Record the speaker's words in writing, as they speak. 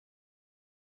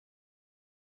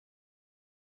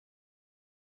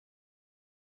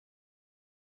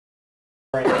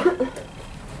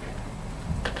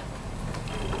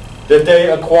that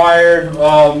they acquired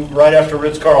right after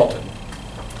Ritz-Carlton?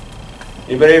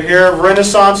 Anybody ever hear of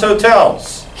Renaissance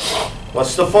Hotels?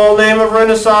 What's the full name of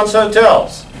Renaissance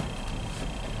Hotels?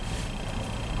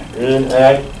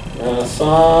 Renaissance.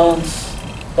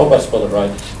 Hope I spelled it right.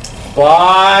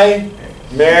 By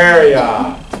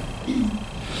Marriott.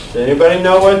 Does anybody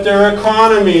know what their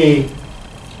economy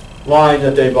line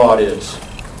that they bought is?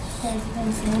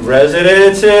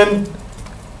 Residence Inn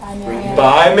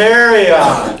by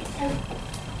Marriott.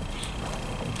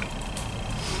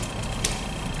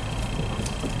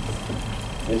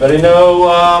 Anybody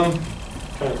know?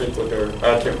 Trying to think what they're.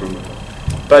 I can't remember.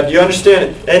 But you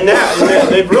understand it. And now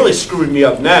they've really screwed me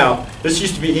up. Now this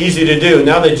used to be easy to do.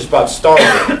 Now they just about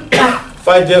Starwood. If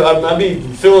I do, I'd be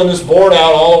filling this board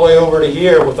out all the way over to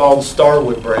here with all the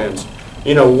Starwood brands.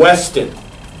 You know, Westin.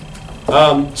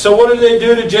 So what did they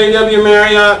do to JW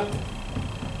Marriott?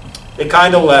 They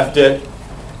kind of left it,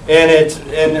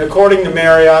 and according to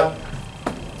Marriott,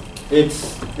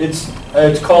 it's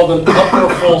called an upper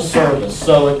full service.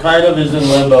 So it kind of is in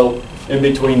limbo in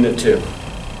between the two.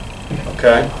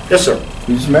 Okay. Yes, sir.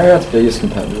 Who's Marriott's biggest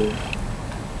competitor?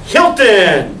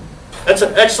 Hilton. That's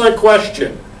an excellent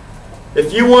question.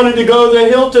 If you wanted to go the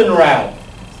Hilton route,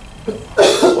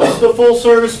 what's the full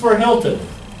service for Hilton?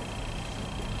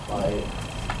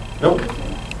 Nope.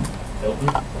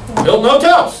 Hilton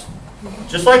Hotels.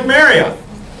 Just like Marriott.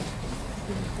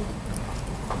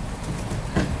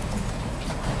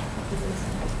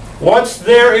 What's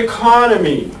their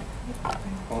economy?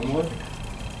 Homewood.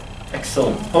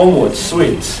 Excellent. Homewood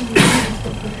Suites.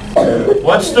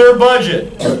 What's their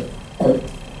budget?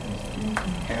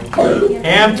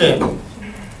 Hampton.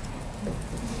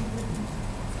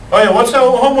 Oh yeah, what's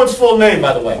Homewood's full name,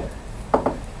 by the way?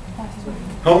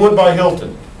 Homewood by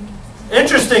Hilton.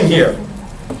 Interesting here.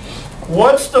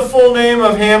 What's the full name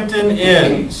of Hampton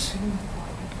Inns?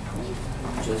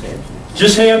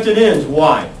 Just Hampton Inns.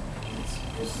 Why?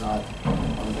 It's not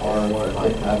on par with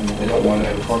like having. They don't want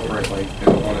to incorporate, like they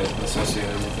don't want it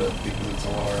associated with it because it's a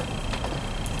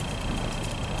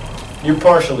R. You're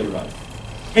partially right.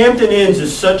 Hampton Inns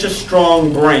is such a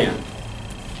strong brand.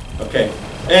 Okay,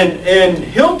 and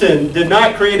Hilton did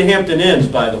not create Hampton Inns,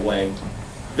 by the way.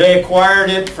 They acquired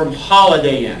it from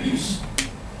Holiday Inns.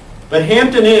 But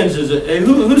Hampton Inns is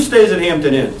who stays at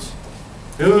Hampton Inns?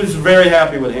 Who's very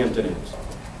happy with Hampton Inns?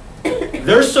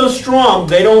 They're so strong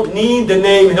they don't need the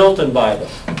name Hilton by them.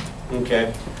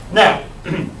 Okay. Now,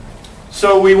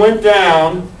 so we went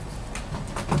down.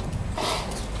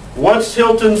 What's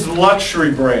Hilton's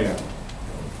luxury brand?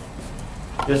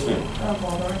 Yes, ma'am.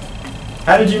 Waldorf.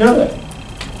 How did you know that?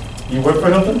 You work for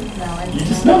Hilton? No, I You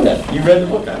just know that. You read the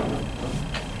book. I don't know.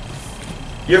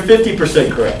 You're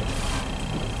 50% correct.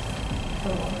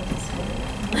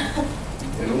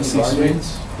 Embassy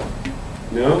Suites?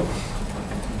 No?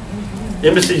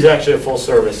 Embassy is actually a full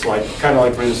service, kind of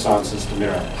like Renaissance is to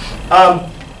Marriott.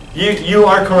 You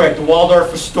are correct.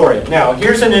 Waldorf Astoria. Now,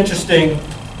 here's an interesting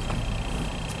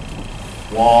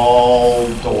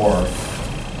Waldorf.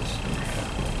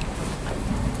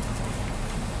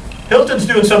 Hilton's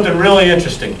doing something really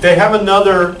interesting. They have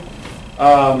another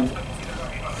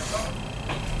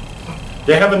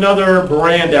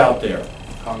brand out there.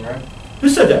 Conrad? Who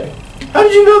said that? How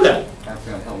did you know that? I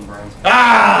forgot Hilton Brands.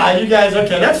 Ah, you guys,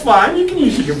 okay, that's fine. You can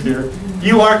use your computer.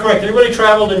 You are correct. Anybody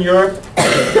traveled in Europe?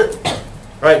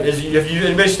 Right, have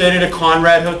anybody stayed at a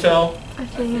Conrad hotel? I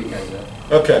think I did.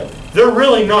 Okay. They're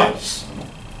really nice.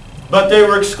 But they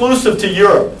were exclusive to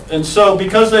Europe. And so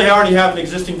because they already have an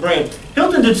existing brand,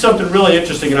 Hilton did something really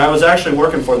interesting, and I was actually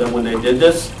working for them when they did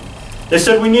this. They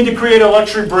said, we need to create a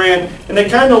luxury brand, and they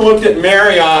kind of looked at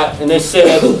Marriott, and they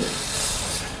said,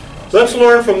 let's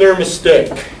learn from their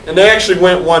mistake. And they actually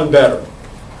went one better.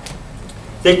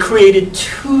 They created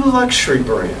 2 luxury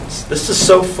brands. This is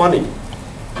so funny.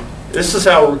 This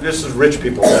is rich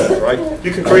people, right?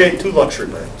 You can create 2 luxury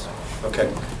brands.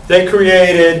 Okay. They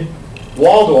created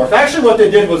Waldorf. Actually, what they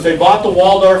did was they bought the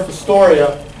Waldorf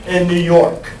Astoria in New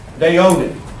York. They own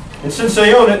it. And since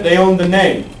they own it, they own the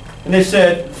name. And they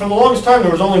said, for the longest time,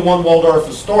 there was only one Waldorf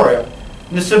Astoria.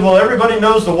 And they said, well, everybody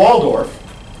knows the Waldorf,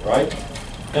 right?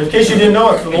 And in case you didn't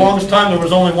know it, for the longest time, there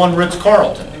was only one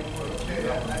Ritz-Carlton.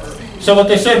 So what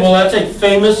they said, well, that's a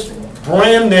famous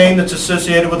brand name that's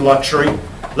associated with luxury.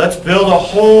 Let's build a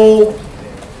whole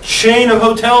chain of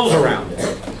hotels around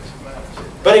it.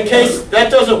 But in case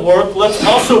that doesn't work, let's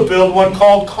also build one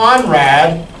called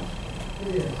Conrad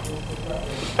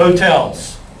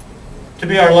Hotels to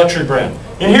be our luxury brand.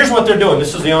 And here's what they're doing.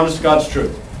 This is the honest to God's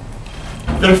truth.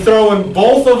 They're throwing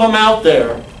both of them out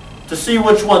there to see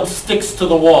which one sticks to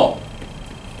the wall.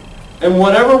 And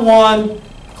whatever one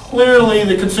clearly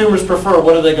the consumers prefer,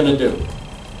 what are they going to do?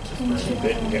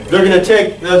 They're going to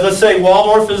take, let's say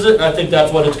Waldorf is it? I think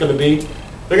that's what it's going to be.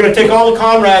 They're going to take all the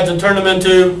Conrads and turn them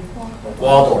into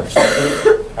Waldorfs.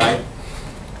 Right?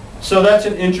 So that's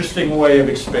an interesting way of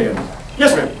expanding.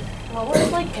 Yes, ma'am? What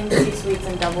would like Embassy Suites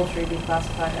and Doubletree be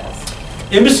classified as?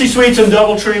 Embassy Suites and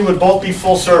Doubletree would both be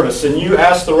full service, and you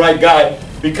asked the right guy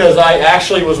because I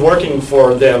actually was working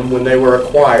for them when they were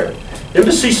acquired.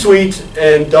 Embassy Suites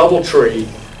and Doubletree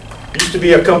used to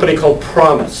be a company called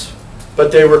Promise,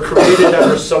 but they were created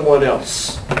under someone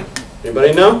else.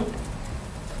 Anybody know?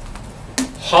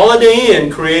 Holiday Inn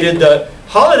created the...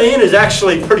 Holiday Inn is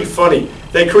actually pretty funny.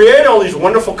 They create all these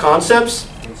wonderful concepts,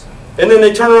 and then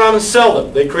they turn around and sell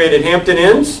them. They created Hampton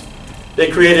Inns. They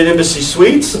created Embassy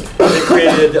Suites. They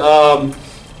created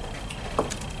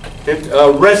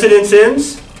Residence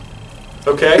Inns.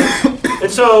 Okay? And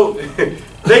so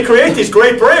they create these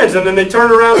great brands, and then they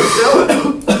turn around and sell it.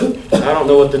 I don't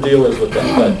know what the deal is with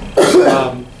that,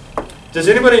 but does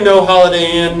anybody know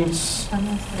Holiday Inns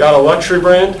got a luxury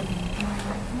brand?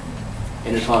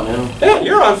 Intercontinental. Yeah,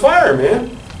 you're on fire,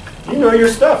 man. You know your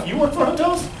stuff. You work for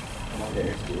hotels?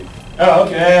 Oh,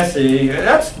 okay, I see.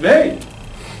 That's great.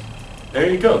 There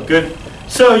you go. Good.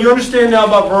 So you understand now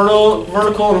about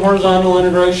vertical and horizontal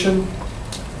integration?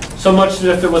 So much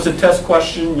that if it was a test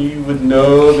question, you would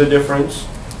know the difference.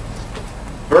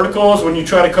 Vertical is when you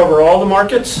try to cover all the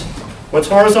markets. What's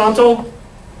horizontal?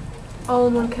 All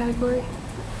in one category.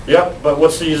 Yep, but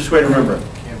what's the easiest way to remember it?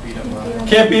 Can't beat them by.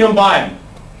 Can't beat them, buy them.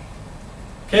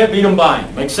 Can't beat them, buy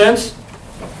them. Make sense?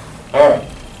 All right.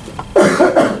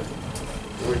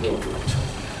 Where we going?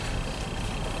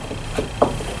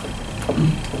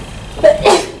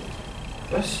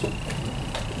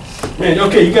 Man,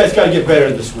 okay, you guys got to get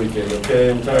better this weekend,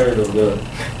 okay? I'm tired of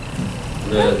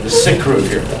the sick crew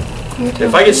here.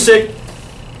 If I get sick,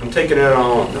 I'm taking it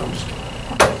on. No, I'm just kidding.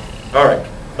 All right.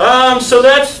 So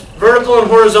that's vertical and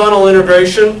horizontal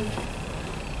integration.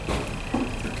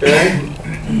 Okay.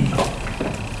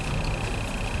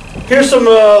 Here's some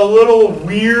little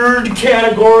weird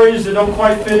categories that don't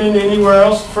quite fit in anywhere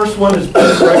else. First one is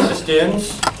bed and breakfast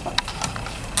inns.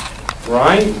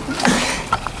 Right?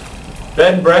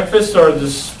 Bed and breakfast are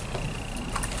this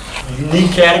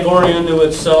unique category unto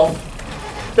itself.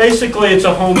 Basically, it's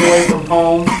a home away from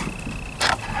home.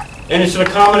 And it's an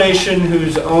accommodation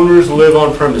whose owners live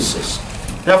on premises.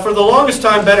 Now, for the longest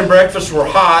time, bed and breakfasts were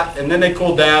hot, and then they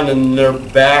cooled down, and they're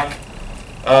back.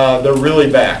 They're really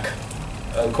back.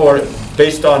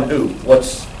 Based on who?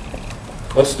 What's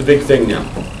the big thing now?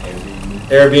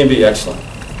 Airbnb, excellent.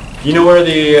 You know where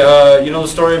the you know the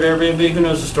story of Airbnb? Who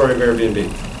knows the story of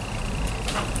Airbnb?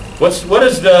 What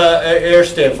does the air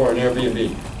stand for in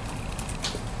Airbnb?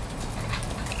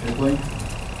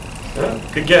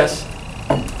 Good guess.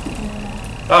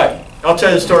 All right, I'll tell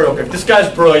you the story real quick. This guy's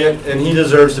brilliant, and he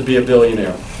deserves to be a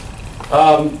billionaire.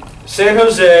 San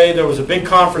Jose, there was a big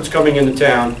conference coming into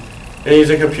town, and he's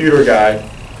a computer guy.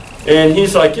 And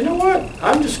he's like, you know what?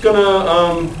 I'm just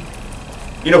gonna,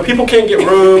 you know, people can't get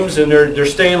rooms, and they're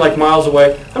staying like miles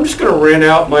away. I'm just gonna rent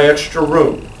out my extra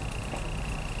room.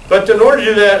 But in order to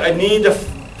do that, I need to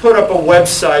put up a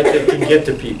website that can get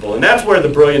to people, and that's where the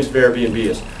brilliance of Airbnb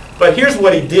is. But here's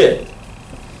what he did.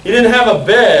 He didn't have a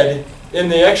bed in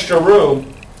the extra room,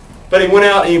 but he went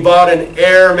out and he bought an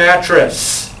air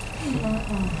mattress.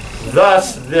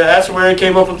 Thus, that's where he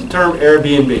came up with the term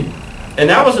Airbnb. And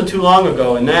that wasn't too long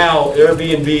ago, and now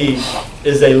Airbnb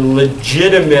is a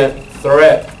legitimate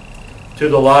threat to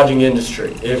the lodging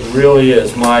industry. It really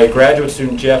is. My graduate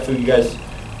student, Jeff, who you guys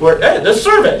were, the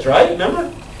surveys, right? Remember?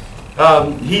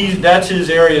 That's his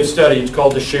area of study. It's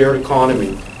called the shared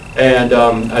economy. And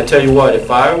I tell you what, if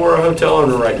I were a hotel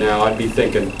owner right now, I'd be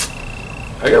thinking,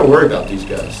 I got to worry about these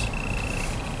guys.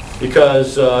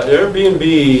 Because Airbnb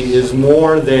is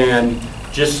more than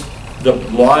just the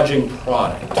lodging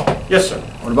product. Yes, sir.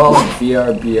 What about like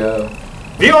VRBO?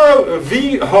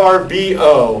 VRBO,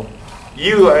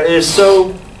 it is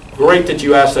so great that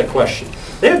you asked that question.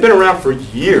 They have been around for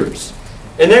years,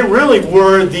 and they really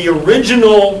were the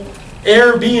original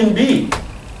Airbnb.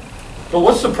 But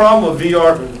what's the problem with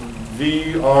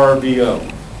VRBO?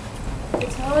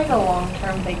 It's more like a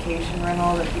long-term vacation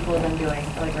rental that people have been doing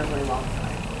for like a really long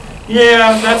time.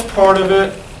 Yeah, that's part of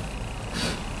it.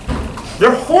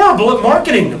 They're horrible at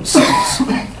marketing themselves.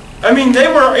 I mean, they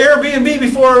were Airbnb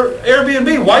before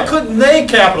Airbnb. Why couldn't they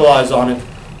capitalize on it?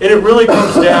 And it really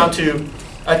comes down to,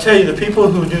 I tell you, the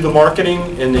people who do the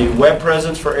marketing and the web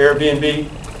presence for Airbnb,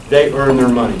 they earn their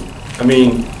money. I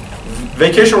mean,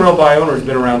 vacation rental by owner has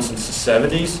been around since the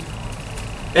 70s.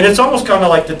 And it's almost kind of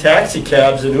like the taxi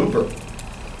cabs and Uber.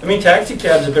 I mean, taxi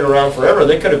cabs have been around forever.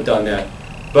 They could have done that.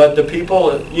 But the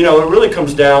people, you know, it really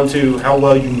comes down to how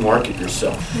well you market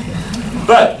yourself.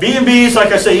 But B&Bs,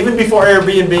 like I say, even before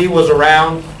Airbnb was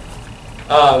around,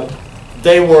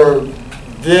 they were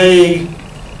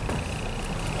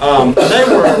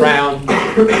around,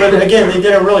 but again, they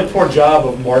did a really poor job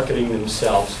of marketing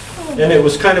themselves. And it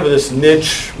was kind of this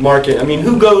niche market. I mean,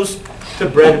 who goes to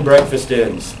bread and breakfast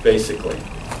inns, basically?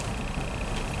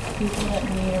 People that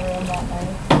meet around that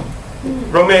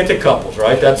night. Romantic couples,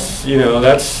 right? That's, you know,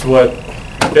 that's what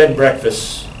bed and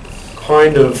breakfasts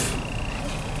kind of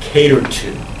catered to.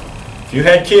 If you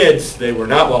had kids, they were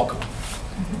not welcome.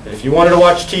 If you wanted to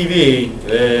watch TV,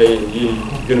 you're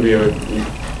going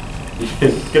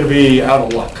to be out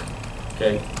of luck.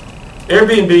 Okay.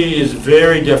 Airbnb is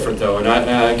very different, though, and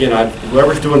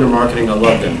whoever's doing their marketing, I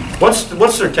love them. What's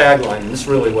their tagline? And this is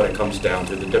really what it comes down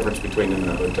to, the difference between them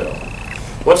and a hotel.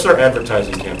 What's their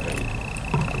advertising campaign?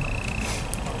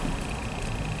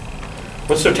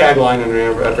 What's their tagline in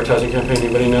their advertising campaign?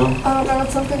 Anybody know?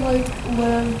 It's something like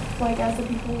live like as the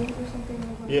people or something